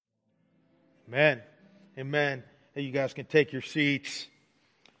Amen. Amen. Hey, you guys can take your seats.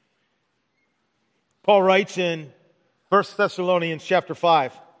 Paul writes in 1 Thessalonians chapter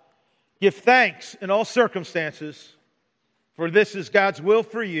 5, "Give thanks in all circumstances, for this is God's will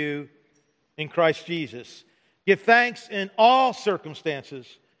for you in Christ Jesus." Give thanks in all circumstances,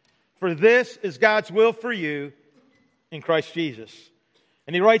 for this is God's will for you in Christ Jesus.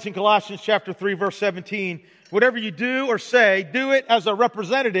 And he writes in Colossians chapter 3, verse 17, "Whatever you do or say, do it as a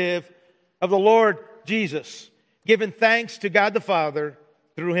representative of the Lord Jesus, giving thanks to God the Father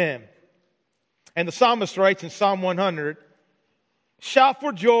through Him." And the psalmist writes in Psalm 100, "Shout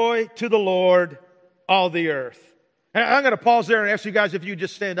for joy to the Lord, all the earth." And I'm going to pause there and ask you guys if you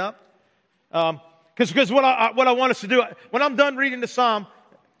just stand up. Because what I want us to do, when I'm done reading the psalm,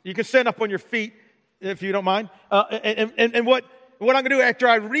 you can stand up on your feet if you don't mind. And what I'm going to do after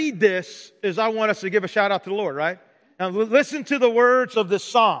I read this is I want us to give a shout out to the Lord, right? Now listen to the words of this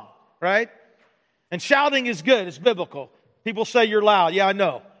psalm, right? And shouting is good. It's biblical. People say you're loud. Yeah, I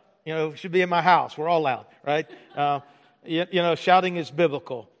know. It should be in my house. We're all loud, right? Shouting is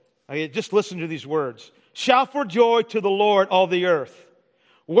biblical. Just listen to these words. "Shout for joy to the Lord, all the earth.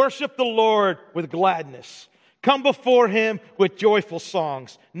 Worship the Lord with gladness. Come before Him with joyful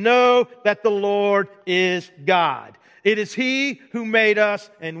songs. Know that the Lord is God. It is He who made us,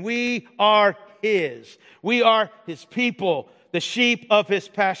 and we are His. We are His people, the sheep of His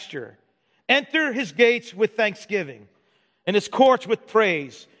pasture. Enter His gates with thanksgiving, and His courts with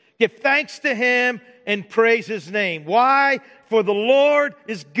praise. Give thanks to Him and praise His name." Why? "For the Lord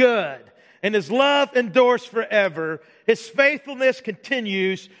is good, and His love endures forever. His faithfulness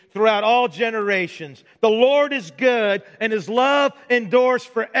continues throughout all generations." The Lord is good, and His love endures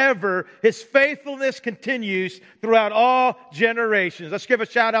forever. His faithfulness continues throughout all generations. Let's give a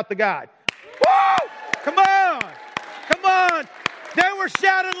shout out to God. Woo! Come on! Come on! They were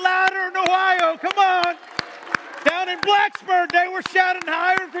shouting louder in Ohio. Come on! Down in Blacksburg, they were shouting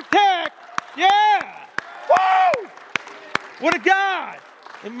higher in Protect. Yeah! Woo! What a God!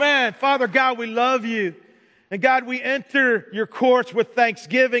 Amen. Father God, we love you. And God, we enter your courts with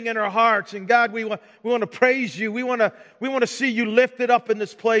thanksgiving in our hearts. And God, we want to praise you. We want to see you lifted up in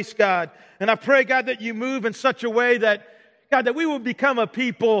this place, God. And I pray, God, that you move in such a way that, God, that we will become a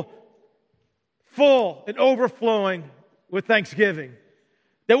people full and overflowing with thanksgiving.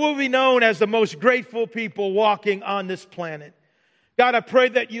 That we'll be known as the most grateful people walking on this planet. God, I pray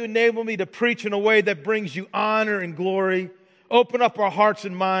that you enable me to preach in a way that brings you honor and glory. Open up our hearts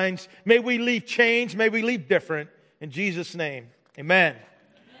and minds. May we leave changed. May we leave different. In Jesus' name, amen.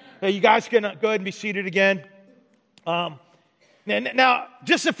 Hey, you guys can go ahead and be seated again. Now,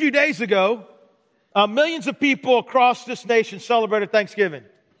 just a few days ago, millions of people across this nation celebrated Thanksgiving.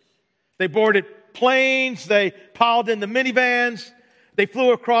 They boarded planes. They piled in the minivans. They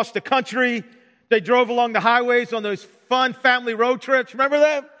flew across the country. They drove along the highways on those fun family road trips. Remember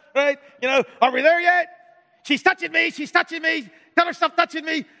them? Right? Are we there yet? She's touching me. She's touching me. Tell her stop touching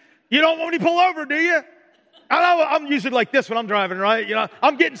me. You don't want me to pull over, do you? I know I'm usually like this when I'm driving, right?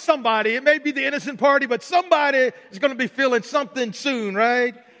 I'm getting somebody. It may be the innocent party, but somebody is going to be feeling something soon,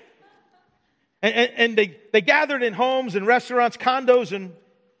 right? And they gathered in homes and restaurants, condos and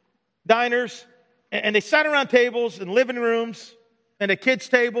diners, and they sat around tables and living rooms and a kid's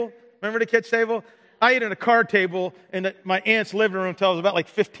table. Remember the kid's table? I ate at a card table in my aunt's living room until I was about like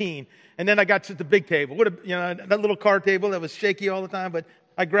 15. And then I got to the big table. That little card table that was shaky all the time, but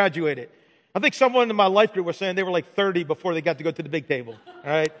I graduated. I think someone in my life group was saying they were like 30 before they got to go to the big table,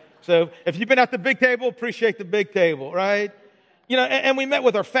 all right? So if you've been at the big table, appreciate the big table, right? And we met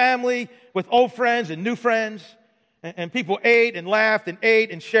with our family, with old friends and new friends, and people ate and laughed and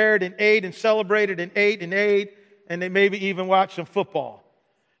ate and shared and ate and celebrated and ate, and they maybe even watched some football.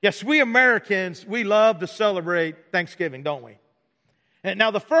 Yes, we Americans, we love to celebrate Thanksgiving, don't we? And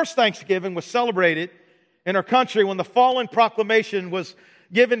now the first Thanksgiving was celebrated in our country when the Fallen Proclamation was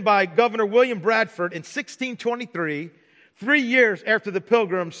given by Governor William Bradford in 1623, 3 years after the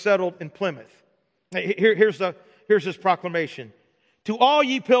Pilgrims settled in Plymouth. Here's his proclamation. "To all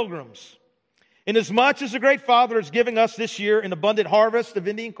ye pilgrims, inasmuch as the great Father is giving us this year an abundant harvest of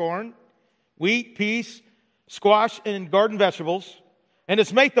Indian corn, wheat, peas, squash, and garden vegetables, and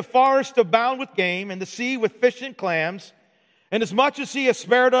has made the forest abound with game and the sea with fish and clams, and as much as He has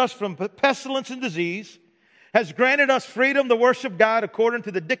spared us from pestilence and disease, has granted us freedom to worship God according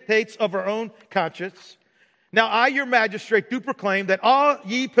to the dictates of our own conscience. Now I, your magistrate, do proclaim that all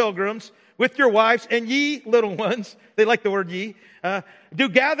ye pilgrims with your wives and ye little ones," they like the word ye, "do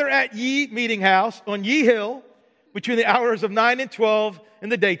gather at ye meeting house on ye hill between the hours of 9 and 12 in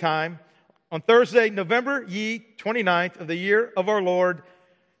the daytime on Thursday, November ye 29th of the year of our Lord,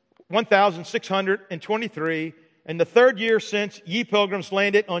 1623, and the third year since ye pilgrims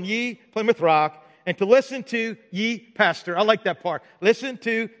landed on ye Plymouth Rock, and to listen to ye pastor. I like that part. Listen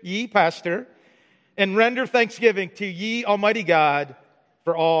to ye pastor, and render thanksgiving to ye Almighty God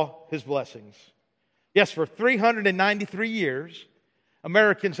for all his blessings. Yes, for 393 years,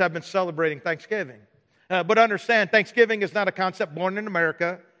 Americans have been celebrating Thanksgiving. But understand, Thanksgiving is not a concept born in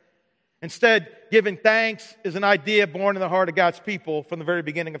America. Instead, giving thanks is an idea born in the heart of God's people from the very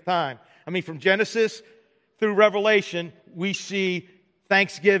beginning of time. I mean, from Genesis through Revelation, we see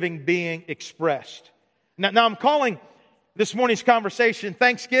thanksgiving being expressed. Now I'm calling this morning's conversation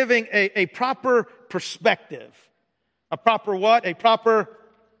Thanksgiving a proper perspective. A proper what? A proper perspective.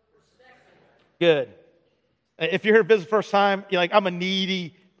 Good. If you're here for the first time, you're like, I'm a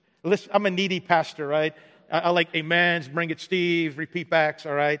needy pastor, right? I like amens, bring it Steve, repeat backs,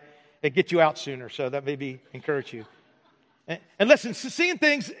 all right? It gets you out sooner, so that maybe encourage you. And listen, seeing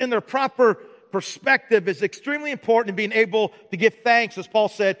things in their proper perspective is extremely important in being able to give thanks, as Paul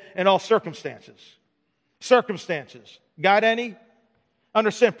said, in all circumstances. Circumstances. Got any?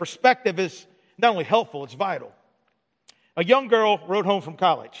 Understand, perspective is not only helpful, it's vital. A young girl wrote home from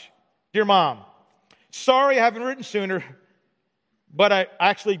college. Dear Mom, sorry I haven't written sooner, but I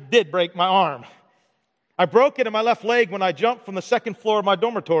actually did break my arm. I broke it in my left leg when I jumped from the second floor of my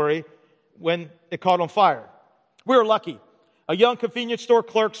dormitory when it caught on fire. We were lucky. A young convenience store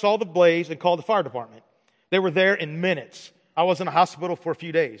clerk saw the blaze and called the fire department. They were there in minutes. I was in a hospital for a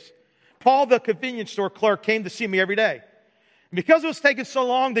few days. Paul, the convenience store clerk, came to see me every day. Because it was taking so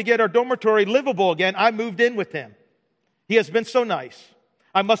long to get our dormitory livable again, I moved in with him. He has been so nice.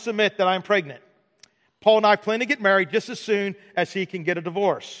 I must admit that I'm pregnant. Paul and I plan to get married just as soon as he can get a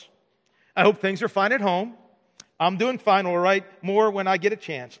divorce. I hope things are fine at home. I'm doing fine, all right. More when I get a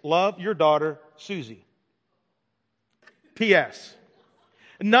chance. Love, your daughter, Susie. P.S.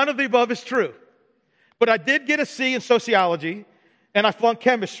 None of the above is true. But I did get a C in sociology, and I flunked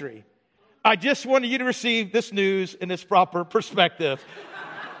chemistry. I just wanted you to receive this news in its proper perspective.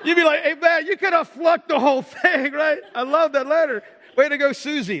 You'd be like, hey, man, you could have flunked the whole thing, right? I love that letter. Way to go,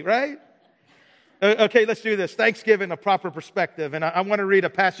 Susie, right? Okay, let's do this. Thanksgiving, a proper perspective. And I want to read a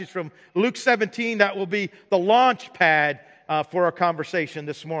passage from Luke 17 that will be the launch pad for our conversation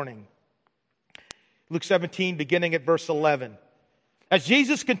this morning. Luke 17, beginning at verse 11. As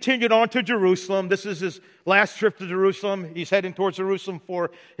Jesus continued on to Jerusalem, this is his last trip to Jerusalem. He's heading towards Jerusalem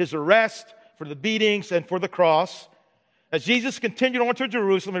for his arrest, for the beatings, and for the cross. As Jesus continued on to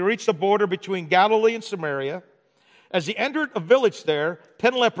Jerusalem, he reached the border between Galilee and Samaria. As he entered a village there,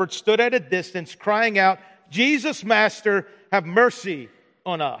 10 lepers stood at a distance, crying out, Jesus, Master, have mercy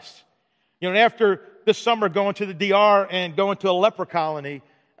on us. You know, after this summer going to the DR and going to a leper colony,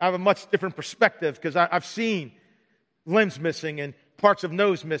 I have a much different perspective because I've seen limbs missing and parts of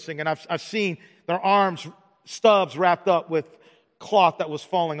nose missing, and I've seen their arms, stubs wrapped up with cloth that was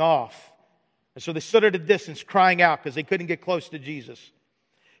falling off. And so they stood at a distance crying out because they couldn't get close to Jesus.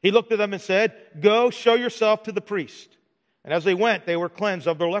 He looked at them and said, go show yourself to the priest. And as they went, they were cleansed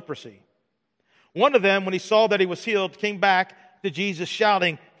of their leprosy. One of them, when he saw that he was healed, came back to Jesus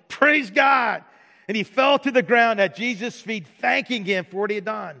shouting, praise God! And he fell to the ground at Jesus' feet, thanking him for what he had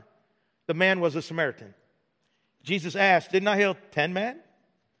done. The man was a Samaritan. Jesus asked, didn't I heal 10 men?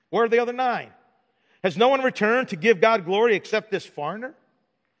 Where are the other 9? Has no one returned to give God glory except this foreigner?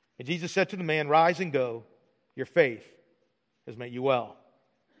 And Jesus said to the man, rise and go. Your faith has made you well.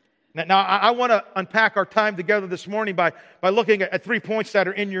 Now, I want to unpack our time together this morning by looking at 3 points that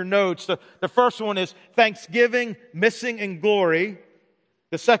are in your notes. The first one is thanksgiving, missing in glory.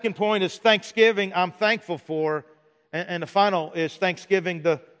 The second point is thanksgiving, I'm thankful for. And the final is thanksgiving,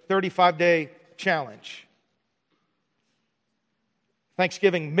 the 35-day challenge.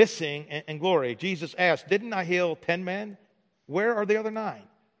 Thanksgiving, missing in glory. Jesus asked, didn't I heal 10 men? Where are the other 9?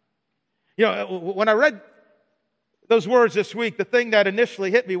 You know, when I read those words this week, the thing that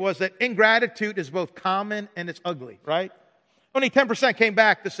initially hit me was that ingratitude is both common and it's ugly, right? Only 10% came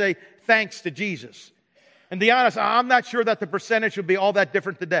back to say thanks to Jesus. And to be honest, I'm not sure that the percentage would be all that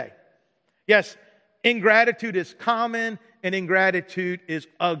different today. Yes, ingratitude is common and ingratitude is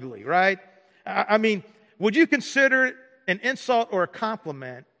ugly, right? I mean, would you consider it an insult or a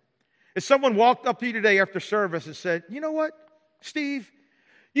compliment if someone walked up to you today after service and said, you know what, Steve,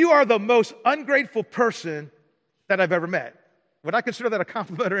 you are the most ungrateful person that I've ever met? Would I consider that a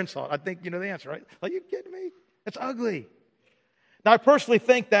compliment or insult? I think you know the answer, right? Are you kidding me? It's ugly. Now, I personally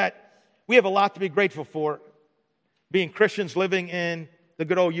think that we have a lot to be grateful for being Christians living in the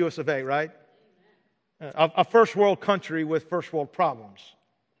good old US of A, right? A first world country with first world problems.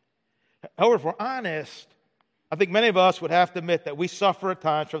 However, if we're honest, I think many of us would have to admit that we suffer at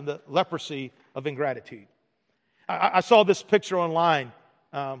times from the leprosy of ingratitude. I saw this picture online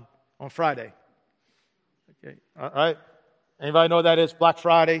on Friday. Okay, all right. Anybody know what that is? Black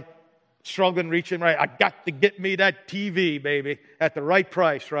Friday, struggling, reaching, right? I got to get me that TV, baby, at the right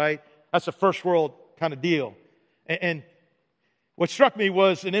price, right? That's a first world kind of deal. And what struck me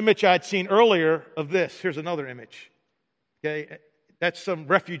was an image I'd seen earlier of this. Here's another image. Okay, that's some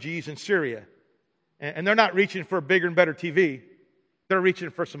refugees in Syria. And they're not reaching for a bigger and better TV. They're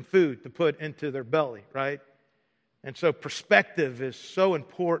reaching for some food to put into their belly, right? And so perspective is so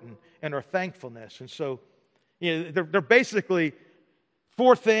important, and our thankfulness. And so, they're basically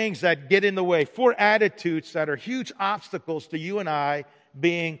four things that get in the way, four attitudes that are huge obstacles to you and I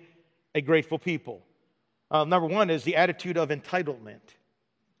being a grateful people. Number one is the attitude of entitlement.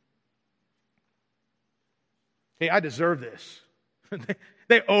 Hey, I deserve this.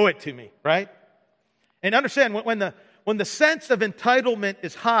 They owe it to me, right? And understand, when the sense of entitlement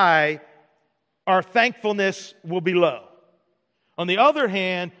is high, our thankfulness will be low. On the other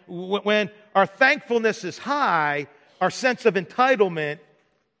hand, when our thankfulness is high, our sense of entitlement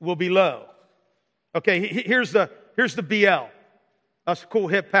will be low. Okay, here's the BL. Us cool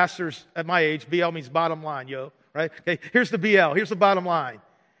hip pastors at my age, BL means bottom line, right? Okay, here's the BL. Here's the bottom line.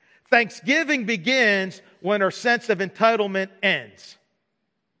 Thanksgiving begins when our sense of entitlement ends.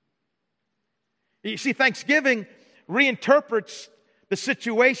 You see, Thanksgiving reinterprets the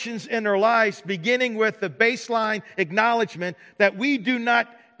situations in our lives, beginning with the baseline acknowledgement that we do not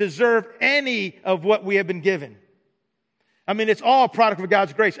deserve any of what we have been given. I mean, it's all a product of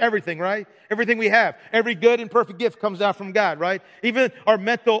God's grace, everything, right? Everything we have, every good and perfect gift comes out from God, right? Even our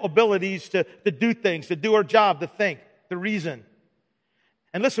mental abilities to do things, to do our job, to think, to reason.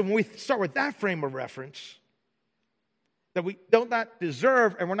 And listen, when we start with that frame of reference, that we do not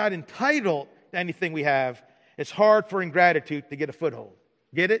deserve and we're not entitled to anything we have, it's hard for ingratitude to get a foothold.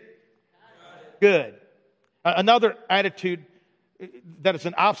 Get it? Good. Another attitude that is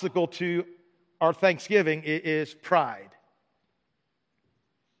an obstacle to our thanksgiving is pride.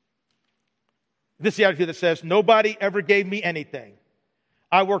 This is the attitude that says, nobody ever gave me anything.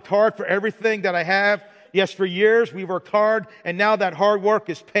 I worked hard for everything that I have. Yes, for years we worked hard, and now that hard work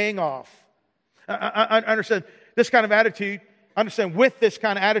is paying off. I understand this kind of attitude. Understand, with this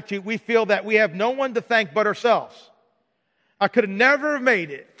kind of attitude, we feel that we have no one to thank but ourselves. I could have never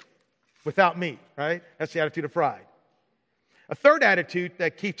made it without me, right? That's the attitude of pride. A third attitude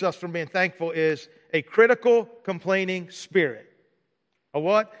that keeps us from being thankful is a critical, complaining spirit. A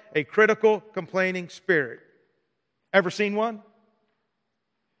what? A critical, complaining spirit. Ever seen one?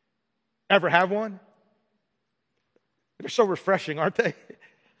 Ever have one? They're so refreshing, aren't they?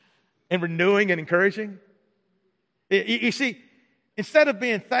 And renewing and encouraging. You see, instead of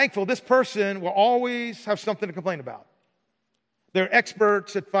being thankful, this person will always have something to complain about. They're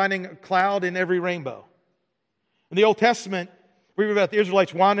experts at finding a cloud in every rainbow. In the Old Testament, we read about the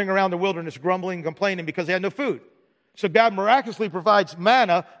Israelites wandering around the wilderness, grumbling and complaining because they had no food. So God miraculously provides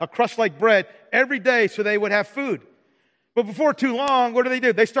manna, a crust-like bread, every day so they would have food. But before too long, what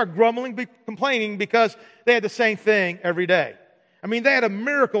do? They start grumbling, complaining because they had the same thing every day. I mean, they had a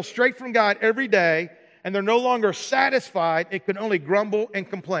miracle straight from God every day, and they're no longer satisfied. It can only grumble and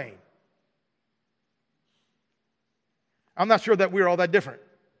complain. I'm not sure that we're all that different.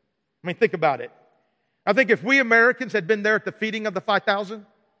 I mean, think about it. I think if we Americans had been there at the feeding of the 5,000,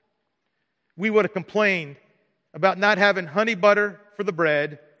 we would have complained about not having honey butter for the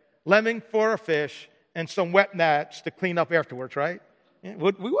bread, lemon for a fish, and some wet naps to clean up afterwards, right? Yeah,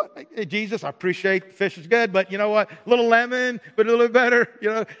 we would. Hey, Jesus, I appreciate the fish is good, but you know what? A little lemon, but a little bit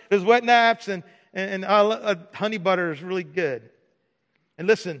better. There's wet naps and honey butter is really good. And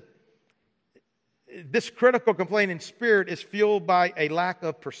listen, this critical complaining spirit is fueled by a lack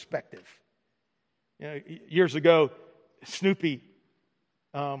of perspective. Years ago, Snoopy,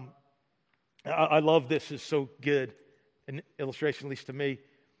 I love this, it's so good, an illustration, at least to me.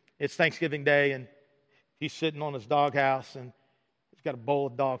 It's Thanksgiving Day, and he's sitting on his doghouse, and he's got a bowl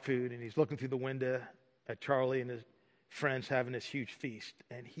of dog food, and he's looking through the window at Charlie and his friends having this huge feast.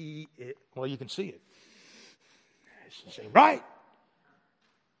 And you can see it. He's saying, right,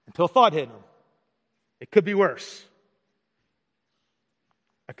 until a thought hit him. It could be worse.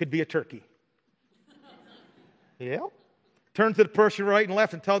 I could be a turkey. Yeah. Turn to the person right and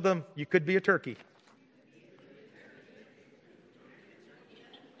left and tell them, you could be a turkey.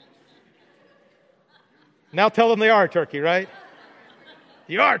 Now tell them they are a turkey, right?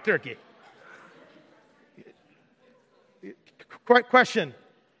 You are a turkey. Question.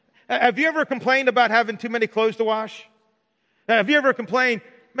 Have you ever complained about having too many clothes to wash? Have you ever complained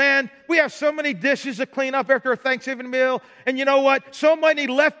man, we have so many dishes to clean up after a Thanksgiving meal. And you know what? So many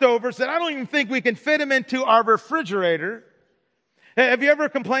leftovers that I don't even think we can fit them into our refrigerator. Have you ever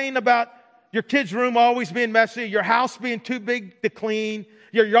complained about your kid's room always being messy, your house being too big to clean,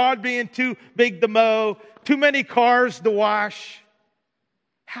 your yard being too big to mow, too many cars to wash?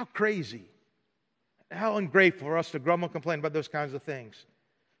 How crazy, how ungrateful for us to grumble and complain about those kinds of things.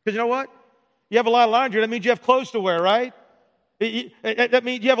 Because you know what? You have a lot of laundry. That means you have clothes to wear, right? That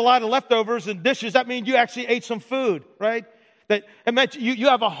means you have a lot of leftovers and dishes. That means you actually ate some food, right? It meant you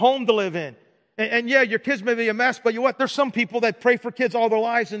have a home to live in. And yeah, your kids may be a mess, but you know what? There's some people that pray for kids all their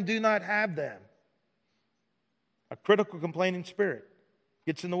lives and do not have them. A critical, complaining spirit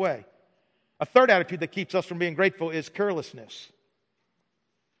gets in the way. A third attitude that keeps us from being grateful is carelessness.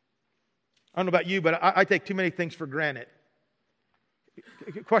 I don't know about you, but I take too many things for granted.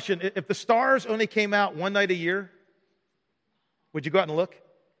 Question, if the stars only came out one night a year, would you go out and look?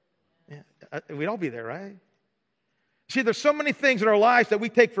 Yeah, we'd all be there, right? See, there's so many things in our lives that we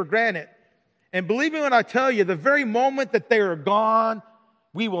take for granted. And believe me when I tell you, the very moment that they are gone,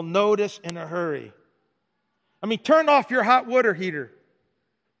 we will notice in a hurry. I mean, turn off your hot water heater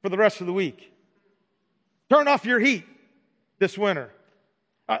for the rest of the week. Turn off your heat this winter.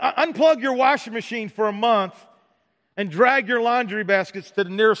 Unplug your washing machine for a month and drag your laundry baskets to the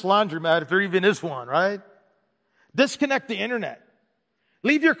nearest laundromat if there even is one, right? Disconnect the internet.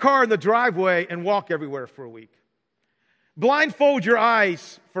 Leave your car in the driveway and walk everywhere for a week. Blindfold your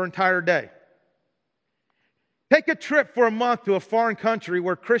eyes for an entire day. Take a trip for a month to a foreign country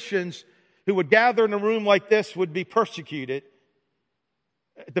where Christians who would gather in a room like this would be persecuted,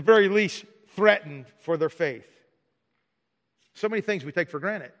 at the very least threatened for their faith. So many things we take for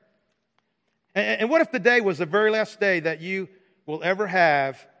granted. And what if the day was the very last day that you will ever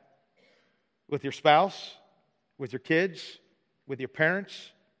have with your spouse, with your kids, with your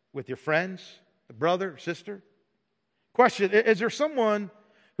parents, with your friends, a brother, sister? Question, is there someone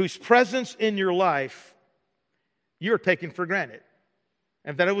whose presence in your life you're taking for granted?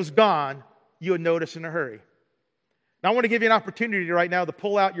 And if that it was gone, you would notice in a hurry. Now, I want to give you an opportunity right now to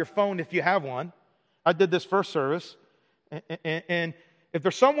pull out your phone if you have one. I did this first service. And if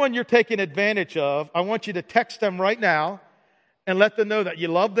there's someone you're taking advantage of, I want you to text them right now and let them know that you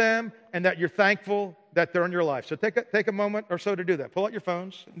love them and that you're thankful that they're in your life. So take a moment or so to do that. Pull out your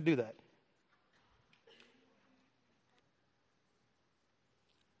phones and do that.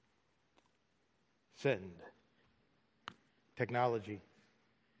 Send. Technology.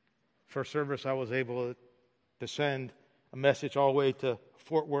 First service, I was able to send a message all the way to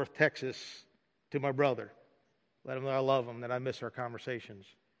Fort Worth, Texas, to my brother. Let him know I love him, that I miss our conversations.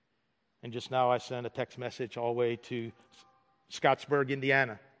 And just now I sent a text message all the way to Scottsburg,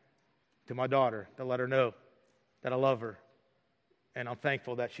 Indiana, to my daughter to let her know that I love her and I'm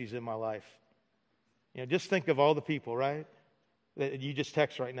thankful that she's in my life. You know, just think of all the people, right, that you just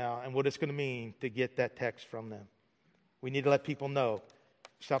text right now and what it's going to mean to get that text from them. We need to let people know.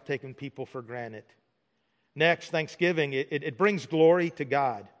 Stop taking people for granted. Next, Thanksgiving, it brings glory to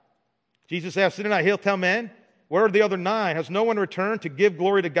God. Jesus asked, didn't I he'll tell men, where are the other 9? Has no one returned to give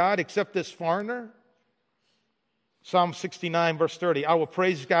glory to God except this foreigner? Psalm 69, verse 30. I will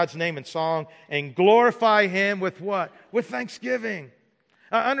praise God's name in song and glorify Him with what? With thanksgiving.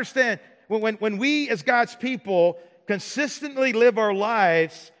 Understand, when we as God's people consistently live our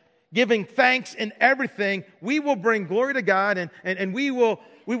lives giving thanks in everything, we will bring glory to God and we will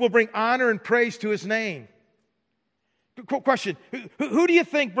bring honor and praise to His name. Question, who do you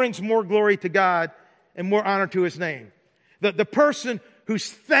think brings more glory to God and more honor to His name? The person who's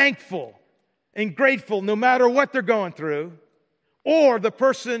thankful and grateful no matter what they're going through, or the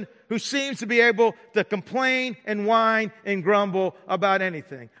person who seems to be able to complain and whine and grumble about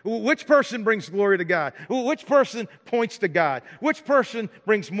anything? Which person brings glory to God? Which person points to God? Which person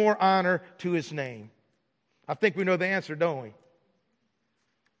brings more honor to His name? I think we know the answer, don't we?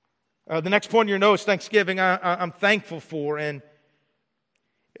 The next point in your notes, Thanksgiving, I'm thankful for. And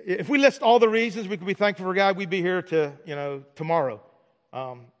if we list all the reasons we could be thankful for God, we'd be here to, tomorrow.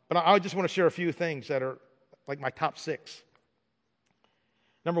 But I just want to share a few things that are like my top 6.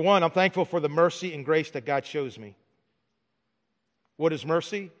 Number 1, I'm thankful for the mercy and grace that God shows me. What is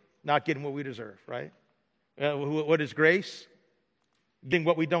mercy? Not getting what we deserve, right? What is grace? Getting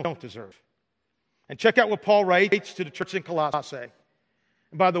what we don't deserve. And check out what Paul writes to the church in Colossae.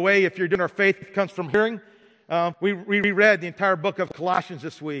 And by the way, if you're doing our faith comes from hearing, we reread the entire book of Colossians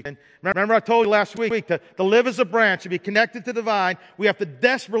this week. And remember I told you last week to live as a branch, to be connected to the vine, we have to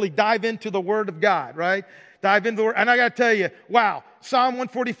desperately dive into the Word of God, right? Dive into the Word. And I got to tell you, wow, Psalm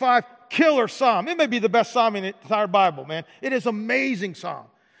 145, killer psalm. It may be the best psalm in the entire Bible, man. It is an amazing psalm.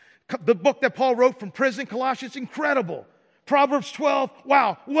 The book that Paul wrote from prison, Colossians, incredible. Proverbs 12,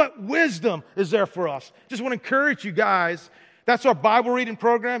 wow, what wisdom is there for us. Just want to encourage you guys. That's our Bible reading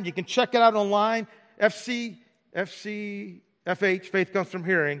program. You can check it out online, FH, Faith Comes From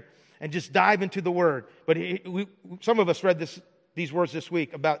Hearing, and just dive into the Word. But some of us read these words this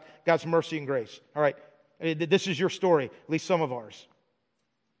week about God's mercy and grace. All right, this is your story, at least some of ours.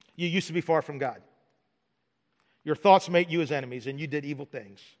 You used to be far from God. Your thoughts made you as enemies, and you did evil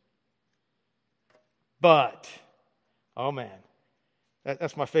things. But, oh man,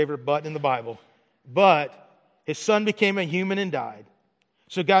 that's my favorite but in the Bible. But His Son became a human and died.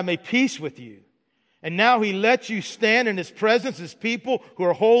 So God made peace with you. And now He lets you stand in His presence as people who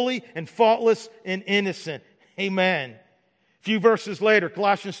are holy and faultless and innocent. Amen. A few verses later,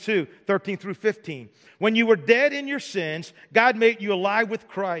 Colossians 2, 13 through 15. When you were dead in your sins, God made you alive with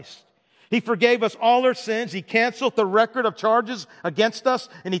Christ. He forgave us all our sins. He canceled the record of charges against us,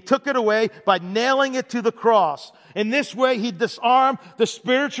 and He took it away by nailing it to the cross. In this way, He disarmed the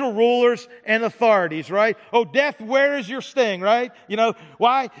spiritual rulers and authorities, right? Oh, death, where is your sting, right? You know,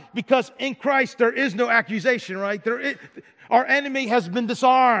 why? Because in Christ there is no accusation, right? Our enemy has been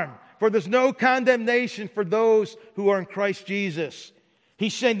disarmed, for there's no condemnation for those who are in Christ Jesus. He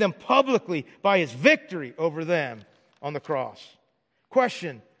shamed them publicly by His victory over them on the cross.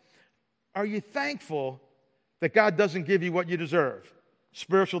 Question. Are you thankful that God doesn't give you what you deserve?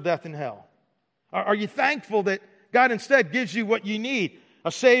 Spiritual death in hell. Are you thankful that God instead gives you what you need?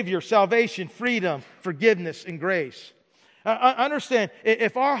 A Savior, salvation, freedom, forgiveness, and grace. Understand,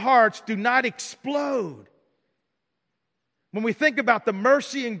 if our hearts do not explode when we think about the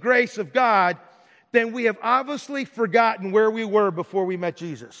mercy and grace of God, then we have obviously forgotten where we were before we met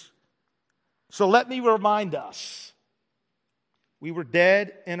Jesus. So let me remind us. We were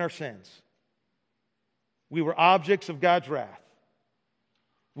dead in our sins. We were objects of God's wrath.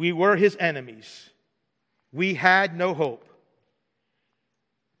 We were His enemies. We had no hope.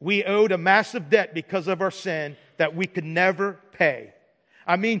 We owed a massive debt because of our sin that we could never pay.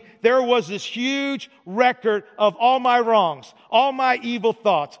 I mean, there was this huge record of all my wrongs, all my evil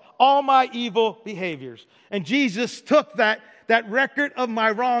thoughts, all my evil behaviors. And Jesus took that record of my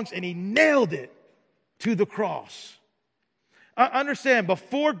wrongs and He nailed it to the cross. Understand,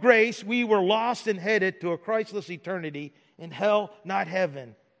 before grace, we were lost and headed to a Christless eternity in hell, not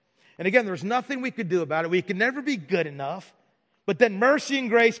heaven. And again, there's nothing we could do about it. We could never be good enough. But then mercy and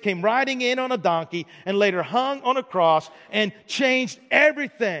grace came riding in on a donkey and later hung on a cross and changed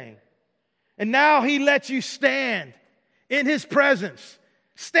everything. And now He lets you stand in His presence.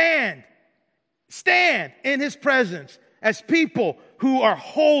 Stand in His presence as people who are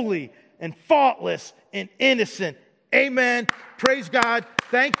holy and faultless and innocent. Amen. Praise God.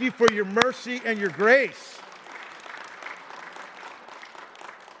 Thank you for your mercy and your grace.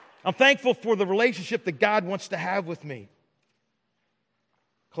 I'm thankful for the relationship that God wants to have with me.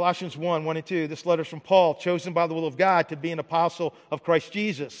 Colossians 1, 1 and 2. This letter is from Paul, chosen by the will of God to be an apostle of Christ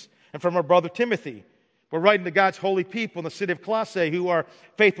Jesus. And from our brother Timothy. We're writing to God's holy people in the city of Colossae who are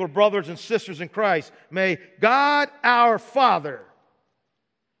faithful brothers and sisters in Christ. May God our Father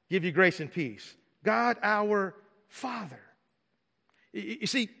give you grace and peace. God our Father. You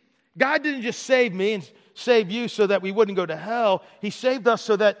see, God didn't just save me and save you so that we wouldn't go to hell. He saved us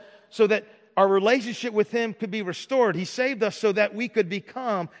so that our relationship with Him could be restored. He saved us so that we could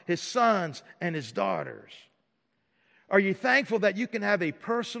become His sons and His daughters. Are you thankful that you can have a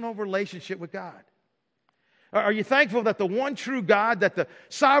personal relationship with God? Are you thankful that the one true God, that the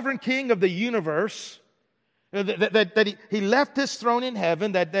sovereign King of the universe, that He left His throne in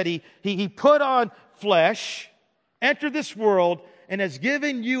heaven, that He put on flesh, entered this world, and has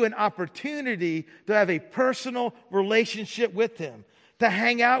given you an opportunity to have a personal relationship with Him, to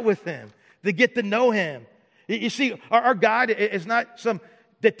hang out with Him, to get to know Him. You see, our God is not some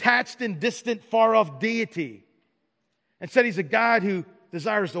detached and distant, far-off deity. Instead, He's a God who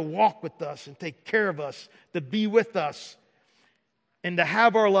desires to walk with us and take care of us, to be with us, and to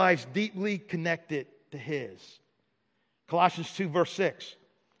have our lives deeply connected to His. Colossians 2, verse 6.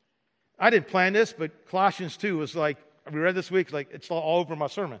 I didn't plan this, but Colossians 2 was like, we read this week, it's all over my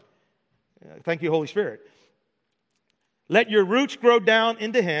sermon. Thank you, Holy Spirit. Let your roots grow down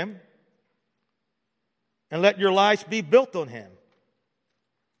into Him, and let your lives be built on Him.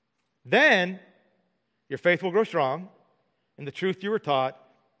 Then your faith will grow strong in the truth you were taught,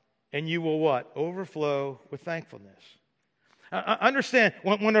 and you will what? Overflow with thankfulness. Understand,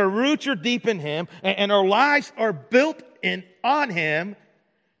 when our roots are deep in Him, and our lives are built on Him,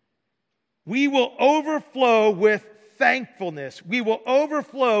 we will overflow with thankfulness. We will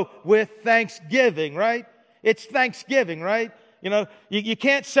overflow with thanksgiving, right? It's Thanksgiving, right? You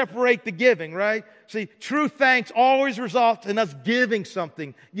can't separate the giving, right? See, true thanks always results in us giving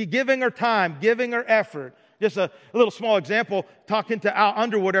something. Giving our time, giving our effort. Just a little small example, talking to Al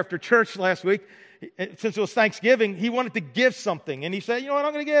Underwood after church last week. Since it was Thanksgiving, he wanted to give something. And he said, you know what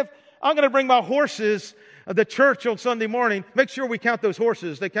I'm going to give? I'm going to bring my horses to the church on Sunday morning. Make sure we count those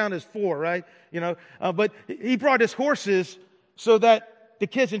horses. They count as 4, right? But he brought his horses so that the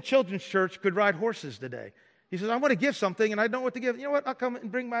kids in children's church could ride horses today. He says, I want to give something, and I don't know what to give. You know what? I'll come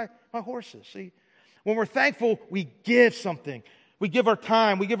and bring my horses. See, when we're thankful, we give something. We give our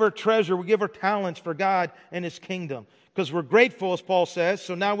time. We give our treasure. We give our talents for God and His kingdom. Because we're grateful, as Paul says,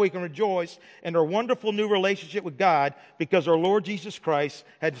 so now we can rejoice in our wonderful new relationship with God because our Lord Jesus Christ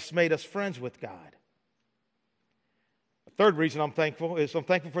has made us friends with God. The third reason I'm thankful is I'm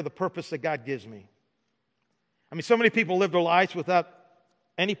thankful for the purpose that God gives me. I mean, so many people live their lives without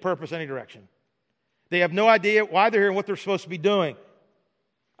any purpose, any direction. They have no idea why they're here and what they're supposed to be doing.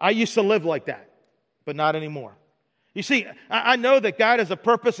 I used to live like that, but not anymore. You see, I know that God has a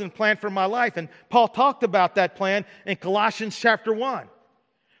purpose and plan for my life, and Paul talked about that plan in Colossians chapter 1.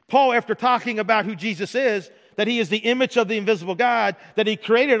 Paul, after talking about who Jesus is, that He is the image of the invisible God, that He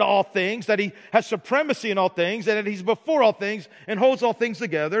created all things, that He has supremacy in all things, and that He's before all things and holds all things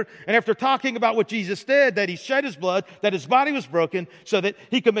together, and after talking about what Jesus did, that He shed His blood, that His body was broken, so that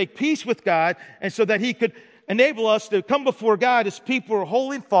He could make peace with God, and so that He could enable us to come before God as people who are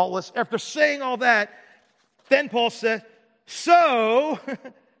holy and faultless. After saying all that, then Paul said, so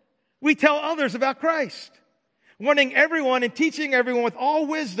we tell others about Christ, warning everyone and teaching everyone with all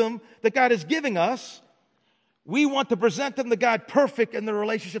wisdom that God is giving us. We want to present them to God perfect in their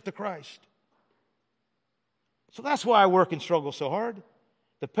relationship to Christ. So that's why I work and struggle so hard,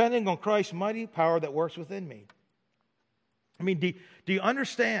 depending on Christ's mighty power that works within me. I mean, do you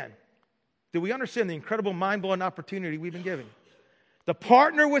understand? Do we understand the incredible mind-blowing opportunity we've been given? To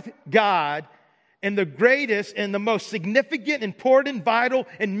partner with God in the greatest and the most significant, important, vital,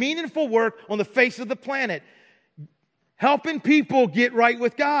 and meaningful work on the face of the planet. Helping people get right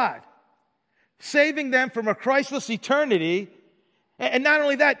with God. Saving them from a Christless eternity. And not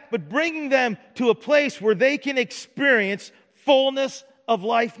only that, but bringing them to a place where they can experience fullness of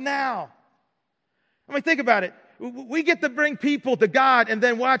life now. I mean, think about it. We get to bring people to God and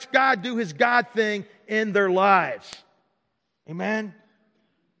then watch God do His God thing in their lives. Amen?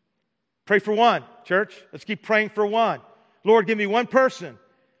 Pray for one, church. Let's keep praying for one. Lord, give me one person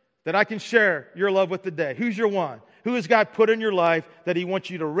that I can share your love with today. Who's your one? Who has God put in your life that He wants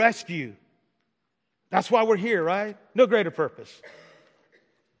you to rescue? That's why we're here, right? No greater purpose.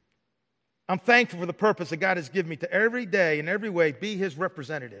 I'm thankful for the purpose that God has given me to every day, in every way, be His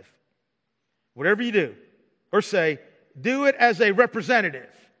representative. Whatever you do or say, do it as a representative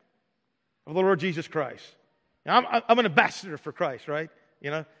of the Lord Jesus Christ. Now, I'm an ambassador for Christ, right?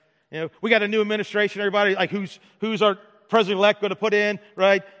 You know, we got a new administration. Everybody, like, who's our president-elect going to put in,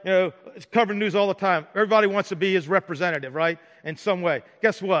 right? It's covering news all the time. Everybody wants to be His representative, right? In some way.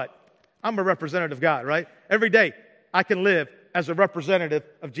 Guess what? I'm a representative of God, right? Every day, I can live as a representative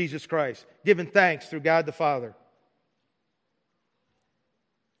of Jesus Christ, giving thanks through God the Father.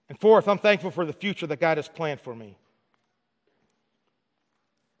 And fourth, I'm thankful for the future that God has planned for me.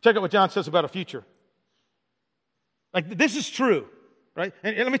 Check out what John says about a future. Like, this is true, right?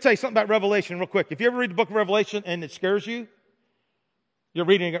 And let me tell you something about Revelation real quick. If you ever read the book of Revelation and it scares you, you're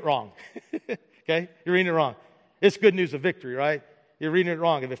reading it wrong. Okay? You're reading it wrong. It's good news of victory, right? You're reading it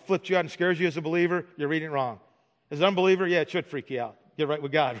wrong. If it flips you out and scares you as a believer, you're reading it wrong. As an unbeliever, yeah, it should freak you out. Get right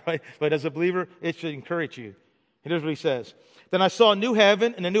with God, right? But as a believer, it should encourage you. Here's what he says. Then I saw a new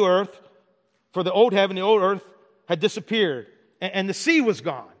heaven and a new earth, for the old heaven and the old earth had disappeared, and the sea was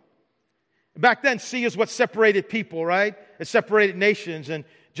gone. Back then, sea is what separated people, right? It separated nations. And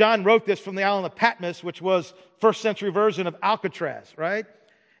John wrote this from the island of Patmos, which was first century version of Alcatraz, right?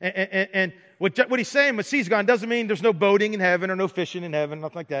 And what he's saying, when sea's gone, doesn't mean there's no boating in heaven or no fishing in heaven,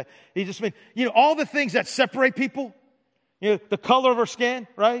 nothing like that. He just means, all the things that separate people, the color of our skin,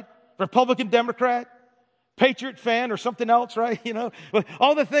 right? Republican, Democrat, Patriot fan or something else, right?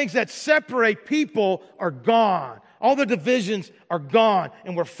 All the things that separate people are gone. All the divisions are gone,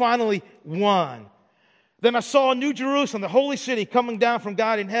 and we're finally one. Then I saw a new Jerusalem, the holy city, coming down from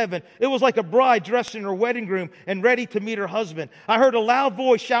God in heaven. It was like a bride dressed in her wedding room and ready to meet her husband. I heard a loud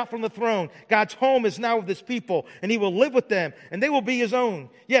voice shout from the throne, God's home is now with His people, and He will live with them, and they will be His own.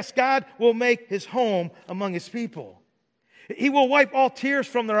 Yes, God will make His home among His people. He will wipe all tears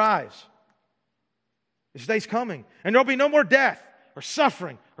from their eyes. This day's coming, and there'll be no more death or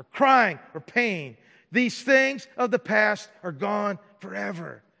suffering or crying or pain. These things of the past are gone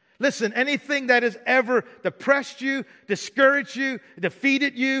forever. Listen, anything that has ever depressed you, discouraged you,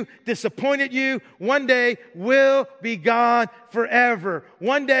 defeated you, disappointed you, one day will be gone forever.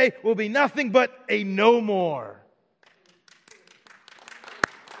 One day will be nothing but a no more.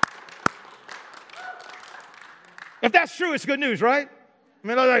 If that's true, it's good news, right? I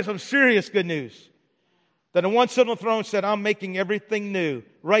mean, that's some serious good news. That the one sitting on the throne said, I'm making everything new.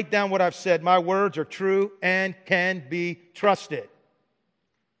 Write down what I've said. My words are true and can be trusted.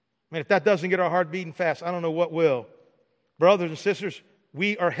 I mean, if that doesn't get our heart beating fast, I don't know what will. Brothers and sisters,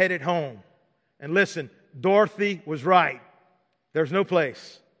 we are headed home. And listen, Dorothy was right. There's no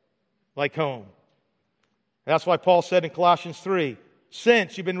place like home. That's why Paul said in Colossians 3,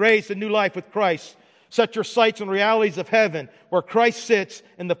 since you've been raised to new life with Christ, set your sights on the realities of heaven, where Christ sits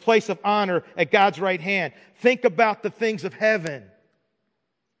in the place of honor at God's right hand. Think about the things of heaven.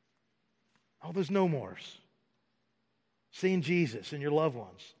 All those no mores. Seeing Jesus and your loved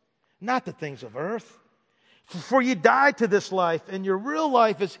ones. Not the things of earth. For you died to this life, and your real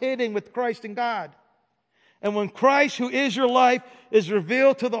life is hidden with Christ in God. And when Christ, who is your life, is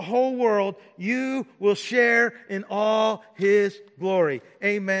revealed to the whole world, you will share in all His glory.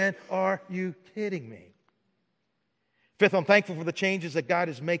 Amen. Are you kidding me? Fifth, I'm thankful for the changes that God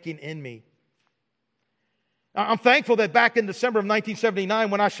is making in me. I'm thankful that back in December of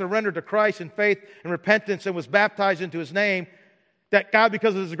 1979, when I surrendered to Christ in faith and repentance and was baptized into His name, that God,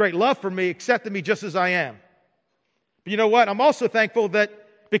 because of His great love for me, accepted me just as I am. But you know what? I'm also thankful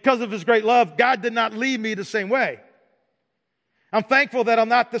that because of His great love, God did not leave me the same way. I'm thankful that I'm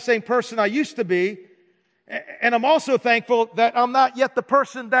not the same person I used to be. And I'm also thankful that I'm not yet the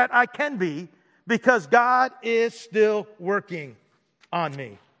person that I can be, because God is still working on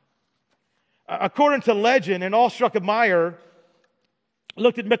me. According to legend, an awestruck admirer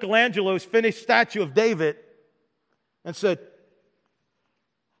looked at Michelangelo's finished statue of David and said,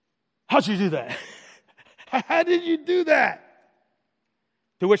 how'd you do that? How did you do that?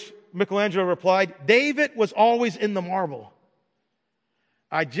 To which Michelangelo replied, David was always in the marble.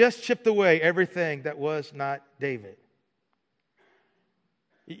 I just chipped away everything that was not David.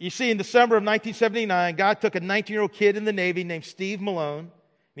 You see, in December of 1979, God took a 19-year-old kid in the Navy named Steve Malone, and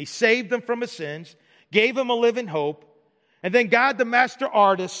He saved him from his sins, gave him a living hope, and then God, the master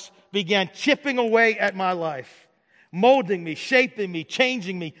artist, began chipping away at my life, molding me, shaping me,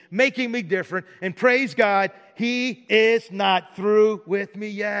 changing me, making me different. And praise God, He is not through with me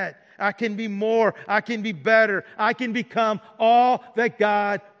yet. I can be more. I can be better. I can become all that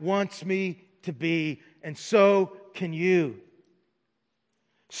God wants me to be. And so can you.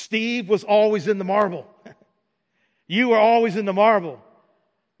 Steve was always in the marble. You were always in the marble.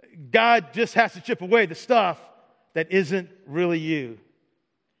 God just has to chip away the stuff that isn't really you.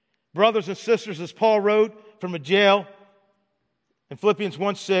 Brothers and sisters, as Paul wrote from a jail in Philippians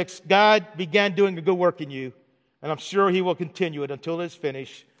 1:6, God began doing a good work in you, and I'm sure He will continue it until it is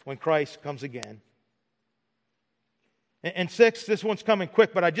finished when Christ comes again. And six, this one's coming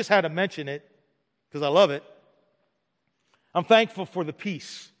quick, but I just had to mention it because I love it. I'm thankful for the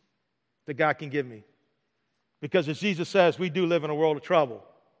peace that God can give me. Because as Jesus says, we do live in a world of trouble.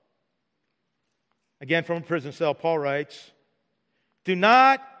 Again, from a prison cell, Paul writes, do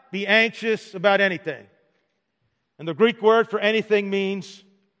not be anxious about anything. And the Greek word for anything means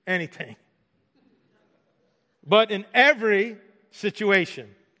anything. But in every situation,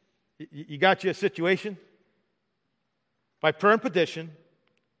 you got you a situation? By prayer and petition,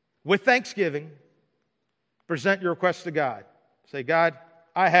 with thanksgiving, present your request to God. Say, God,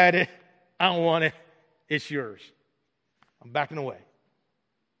 I had it. I don't want it. It's yours. I'm backing away.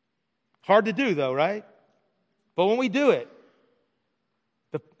 Hard to do, though, right? But when we do it,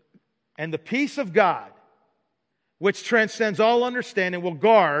 the peace of God, which transcends all understanding, will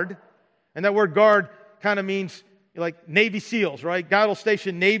guard, and that word guard kind of means like Navy SEALs, right? God will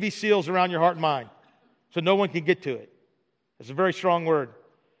station Navy SEALs around your heart and mind so no one can get to it. It's a very strong word.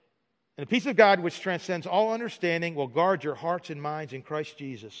 And the peace of God, which transcends all understanding, will guard your hearts and minds in Christ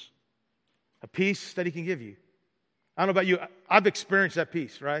Jesus. A peace that He can give you. I don't know about you. I've experienced that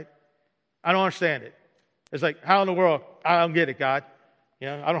peace, right? I don't understand it. It's like, how in the world? I don't get it, God. You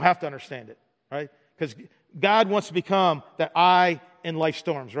know, I don't have to understand it, right? Because God wants to become that eye in life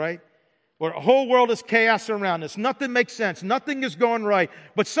storms, right? Where the whole world is chaos around us. Nothing makes sense. Nothing is going right.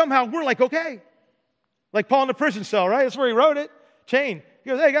 But somehow we're like, okay. Like Paul in the prison cell, right? That's where he wrote it. Chain. He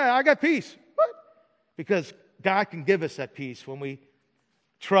goes, hey, God, I got peace. What? Because God can give us that peace when we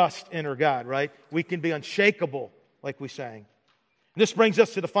trust in our God, right? We can be unshakable, like we sang. This brings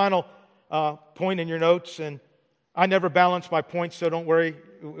us to the final point in your notes, and I never balance my points, so don't worry.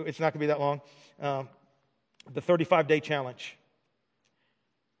 It's not going to be that long. The 35-day challenge.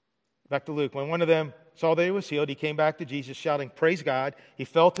 Back to Luke. When one of them saw that he was healed, he came back to Jesus shouting, "Praise God." He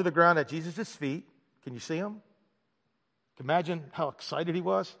fell to the ground at Jesus' feet. Can you see him? Imagine how excited he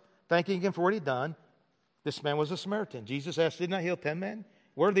was, thanking him for what he'd done. This man was a Samaritan. Jesus asked, "Didn't I heal 10 men?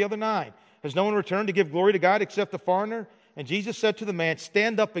 Where are the other 9? Has no one returned to give glory to God except the foreigner?" And Jesus said to the man,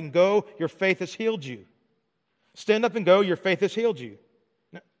 "Stand up and go. Your faith has healed you." Stand up and go. Your faith has healed you.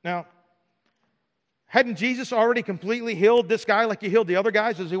 Now, hadn't Jesus already completely healed this guy like he healed the other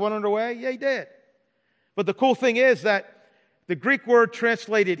guys as he went on their way? Yeah, he did. But the cool thing is that the Greek word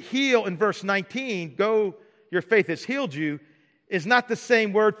translated heal in verse 19, go, your faith has healed you, is not the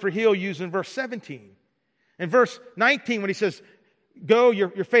same word for heal used in verse 17. In verse 19, when he says, go, your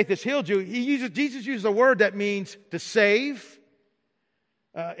faith has healed you, Jesus uses a word that means to save,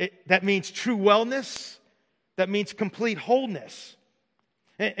 that means true wellness, that means complete wholeness.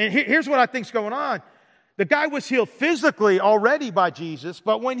 And here's what I think is going on. The guy was healed physically already by Jesus,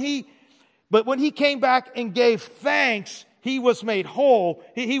 but when he came back and gave thanks, he was made whole.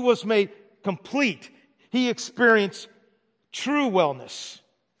 He was made complete. He experienced true wellness.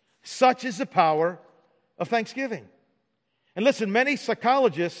 Such is the power of thanksgiving. And listen, many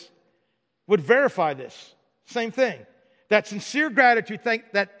psychologists would verify this. Same thing. That sincere gratitude,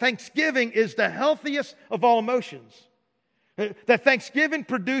 that thanksgiving is the healthiest of all emotions. That thanksgiving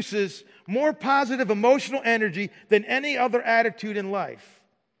produces more positive emotional energy than any other attitude in life.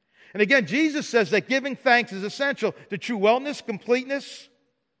 And again, Jesus says that giving thanks is essential to true wellness, completeness,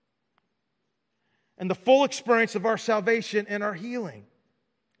 and the full experience of our salvation and our healing.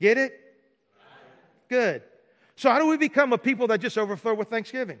 Get it? Good. So how do we become a people that just overflow with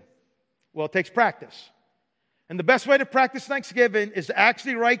thanksgiving? Well, it takes practice. And the best way to practice thanksgiving is to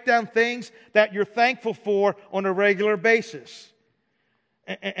actually write down things that you're thankful for on a regular basis.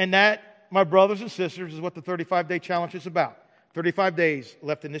 And that, my brothers and sisters, is what the 35-day challenge is about. 35 days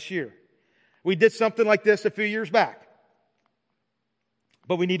left in this year. We did something like this a few years back.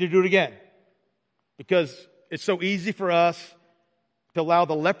 But we need to do it again. Because it's so easy for us to allow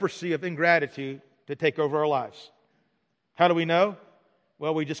the leprosy of ingratitude to take over our lives. How do we know?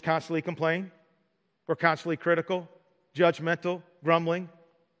 Well, we just constantly complain. We're constantly critical, judgmental, grumbling,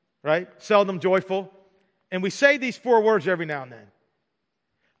 right? Seldom joyful. And we say these 4 words every now and then.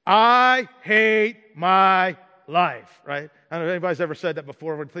 I hate my life, right? I don't know if anybody's ever said that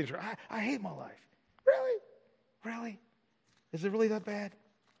before when things are, I hate my life. Really? Really? Is it really that bad?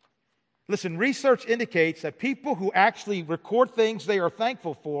 Listen, research indicates that people who actually record things they are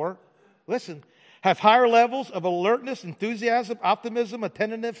thankful for, listen, have higher levels of alertness, enthusiasm, optimism,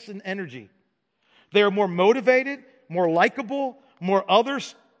 attentiveness, and energy. They are more motivated, more likable, more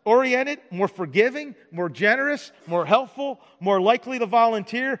others-oriented, more forgiving, more generous, more helpful, more likely to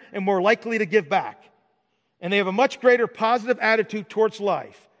volunteer, and more likely to give back. And they have a much greater positive attitude towards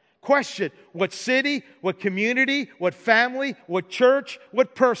life. Question, what city, what community, what family, what church,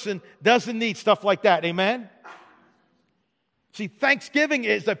 what person doesn't need stuff like that? Amen? See, thanksgiving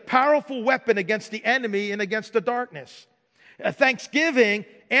is a powerful weapon against the enemy and against the darkness. Thanksgiving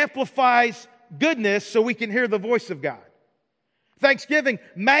amplifies goodness so we can hear the voice of God. Thanksgiving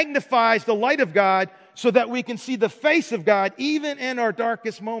magnifies the light of God so that we can see the face of God even in our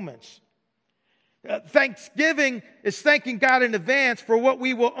darkest moments. Thanksgiving is thanking God in advance for what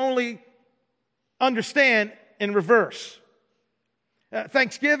we will only understand in reverse.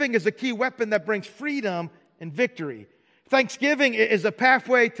 Thanksgiving is a key weapon that brings freedom and victory. Thanksgiving is a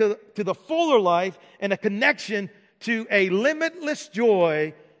pathway to the fuller life and a connection to a limitless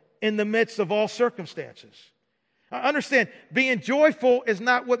joy in the midst of all circumstances. Understand, being joyful is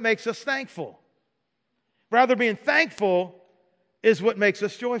not what makes us thankful. Rather, being thankful is what makes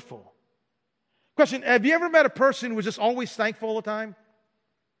us joyful. Question, have you ever met a person who was just always thankful all the time?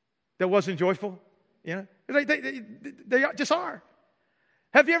 That wasn't joyful? You know, they just are.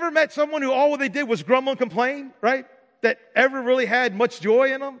 Have you ever met someone who all they did was grumble and complain, right? That ever really had much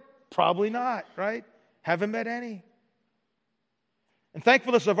joy in them? Probably not, right? Haven't met any. And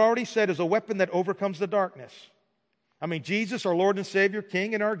thankfulness, I've already said, is a weapon that overcomes the darkness. I mean, Jesus, our Lord and Savior,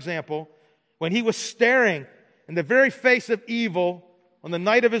 King and our example, when he was staring in the very face of evil on the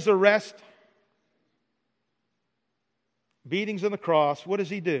night of his arrest, beatings on the cross, what does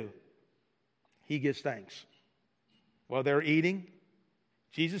he do? He gives thanks. While they're eating,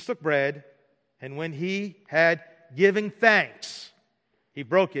 Jesus took bread, and when he had given thanks, he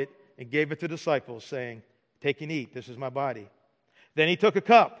broke it and gave it to the disciples, saying, "Take and eat, this is my body." Then he took a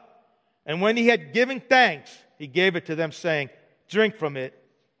cup, and when he had given thanks, he gave it to them, saying, "Drink from it,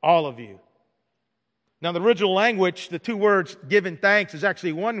 all of you." Now, the original language, the 2 words given thanks is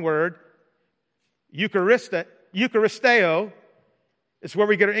actually one word, Eucharisteo, It's where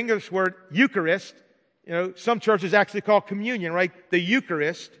we get our English word Eucharist. Some churches actually call communion, right? The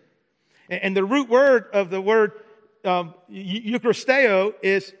Eucharist. And the root word of the word Eucharisteo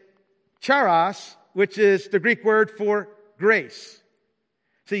is charis, which is the Greek word for grace.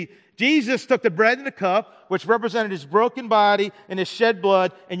 See, Jesus took the bread and the cup, which represented His broken body and His shed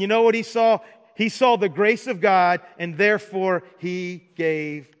blood, and you know what He saw? He saw the grace of God, and therefore He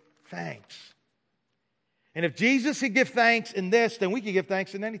gave thanks. And if Jesus could give thanks in this, then we can give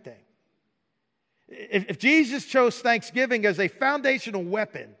thanks in anything. If Jesus chose thanksgiving as a foundational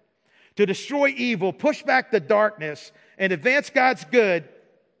weapon to destroy evil, push back the darkness, and advance God's good,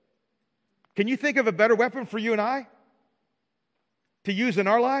 can you think of a better weapon for you and I to use in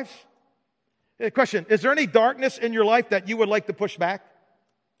our lives? Question, is there any darkness in your life that you would like to push back?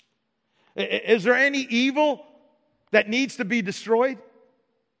 Is there any evil that needs to be destroyed?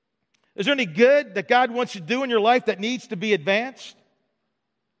 Is there any good that God wants you to do in your life that needs to be advanced?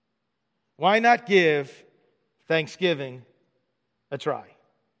 Why not give Thanksgiving a try?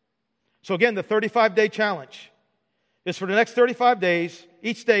 So again, the 35-day challenge is for the next 35 days,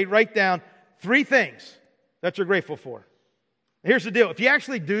 each day write down 3 things that you're grateful for. Here's the deal. If you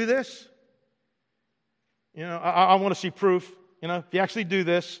actually do this, I want to see proof. If you actually do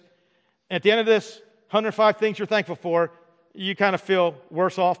this, at the end of this 105 things you're thankful for, you kind of feel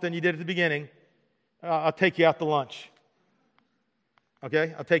worse off than you did at the beginning, I'll take you out to lunch.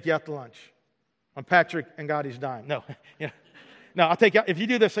 Okay? I'll take you out to lunch. On Patrick and Gotti's dime. No. No, I'll take you out. If you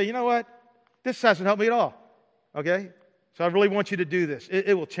do this, say, you know what? This hasn't helped me at all. Okay? So I really want you to do this.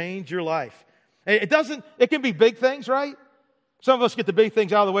 It will change your life. It can be big things, right? Some of us get the big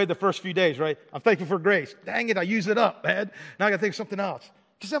things out of the way the first few days, right? I'm thankful for grace. Dang it, I used it up, man. Now I got to think of something else.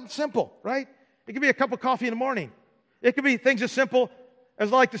 Just something simple, right? It could be a cup of coffee in the morning. It could be things as simple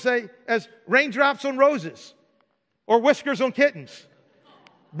as I like to say, as raindrops on roses, or whiskers on kittens,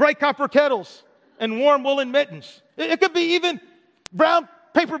 bright copper kettles, and warm woolen mittens. It could be even brown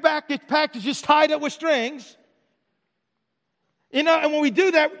paper packages tied up with strings. And when we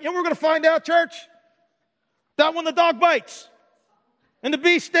do that, we're going to find out, church, that when the dog bites and the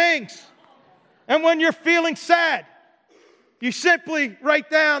bee stings, and when you're feeling sad, you simply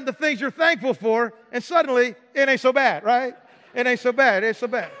write down the things you're thankful for, and suddenly it ain't so bad, right? It ain't so bad. It ain't so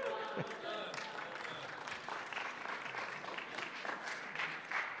bad.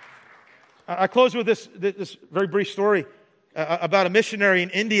 I close with this very brief story about a missionary in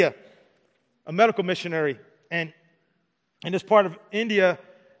India, a medical missionary. And in this part of India,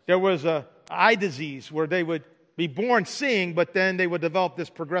 there was an eye disease where they would be born seeing, but then they would develop this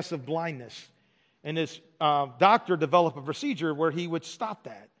progressive blindness. And this doctor developed a procedure where he would stop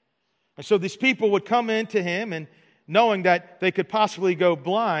that. And so these people would come into him and knowing that they could possibly go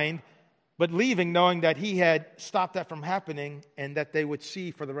blind, but leaving knowing that he had stopped that from happening and that they would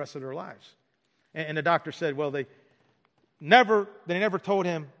see for the rest of their lives. And the doctor said, well, they never told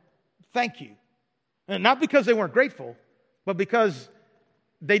him thank you. And not because they weren't grateful, but because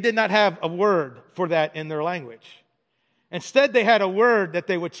they did not have a word for that in their language. Instead, they had a word that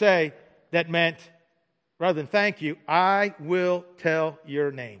they would say that meant, rather than thank you, I will tell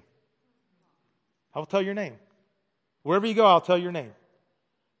your name. I will tell your name. Wherever you go, I'll tell your name.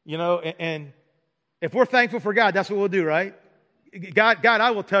 And if we're thankful for God, that's what we'll do, right? God,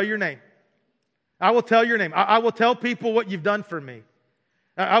 I will tell your name. I will tell your name. I will tell people what you've done for me.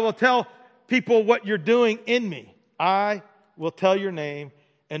 I will tell people what you're doing in me. I will tell your name,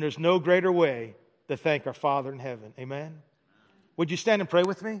 and there's no greater way to thank our Father in heaven. Amen? Would you stand and pray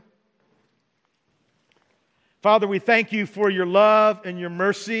with me? Father, we thank you for your love and your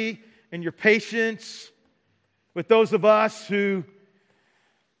mercy and your patience with those of us who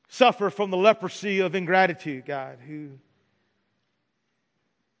suffer from the leprosy of ingratitude, God, who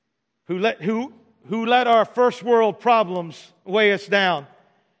let our first world problems weigh us down,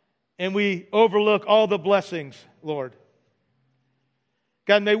 and we overlook all the blessings, Lord.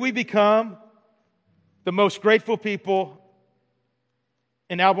 God, may we become the most grateful people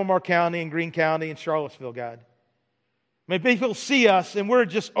in Albemarle County and Greene County and Charlottesville, God. May people see us and we're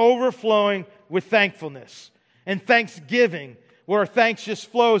just overflowing with thankfulness and thanksgiving, where our thanks just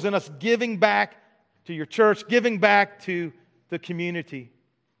flows and us giving back to your church, giving back to the community.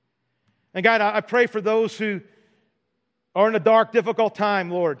 And God, I pray for those who are in a dark, difficult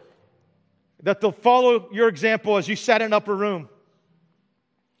time, Lord, that they'll follow your example as you sat in an upper room,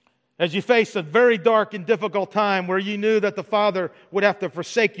 as you faced a very dark and difficult time where you knew that the Father would have to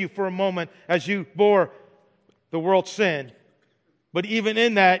forsake you for a moment as you bore the world's sin. But even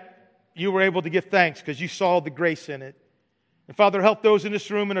in that, you were able to give thanks because you saw the grace in it. And Father, help those in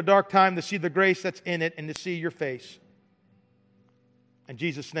this room in a dark time to see the grace that's in it and to see your face. In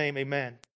Jesus' name, amen.